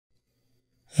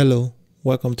Hello,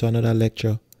 welcome to another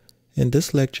lecture. In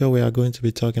this lecture, we are going to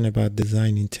be talking about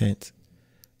design intent.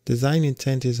 Design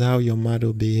intent is how your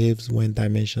model behaves when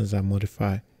dimensions are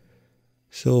modified.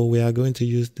 So we are going to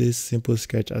use this simple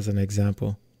sketch as an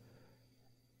example.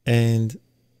 And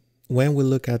when we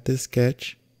look at this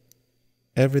sketch,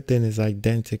 everything is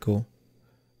identical.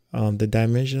 The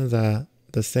dimensions are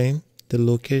the same. The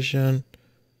location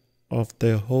of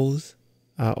the holes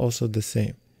are also the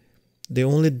same. The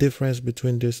only difference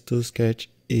between these two sketches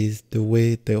is the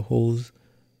way the holes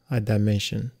are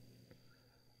dimensioned.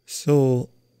 So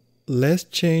let's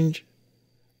change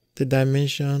the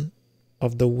dimension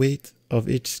of the weight of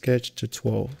each sketch to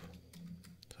 12.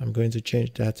 So I'm going to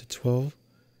change that to 12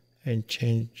 and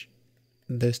change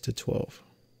this to 12.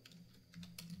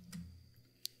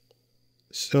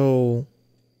 So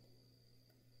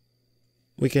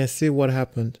we can see what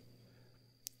happened.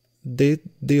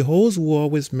 The holes will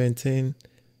always maintain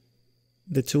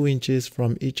the 2 inches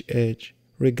from each edge,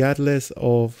 regardless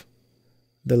of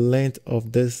the length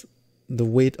of this, the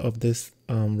weight of this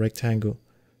rectangle.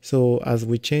 So as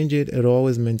we change it, it'll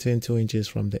always maintain 2 inches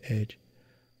from the edge.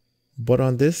 But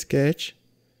on this sketch,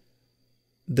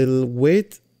 the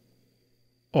weight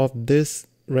of this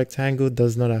rectangle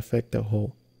does not affect the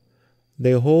hole.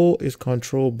 The hole is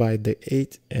controlled by the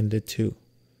 8 and the 2.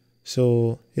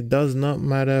 So it does not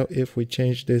matter if we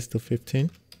change this to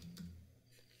 15.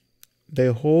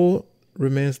 The hole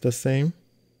remains the same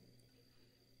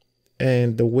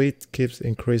and the weight keeps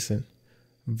increasing.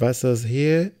 Versus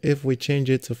here, if we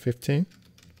change it to 15,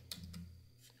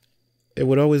 it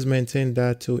would always maintain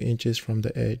that 2 inches from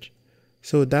the edge.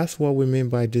 So that's what we mean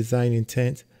by design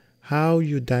intent. How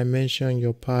you dimension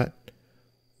your part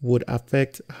would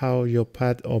affect how your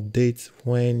part updates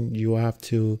when you have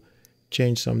to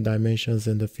change some dimensions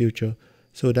in the future.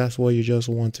 So that's what you just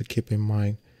want to keep in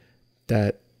mind,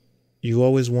 that you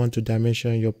always want to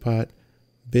dimension your part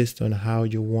based on how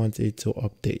you want it to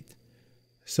update.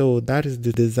 So that is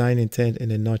the design intent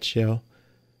in a nutshell.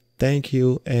 Thank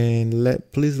you, and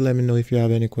please let me know if you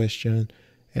have any question,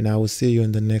 and I will see you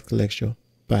in the next lecture.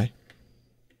 Bye.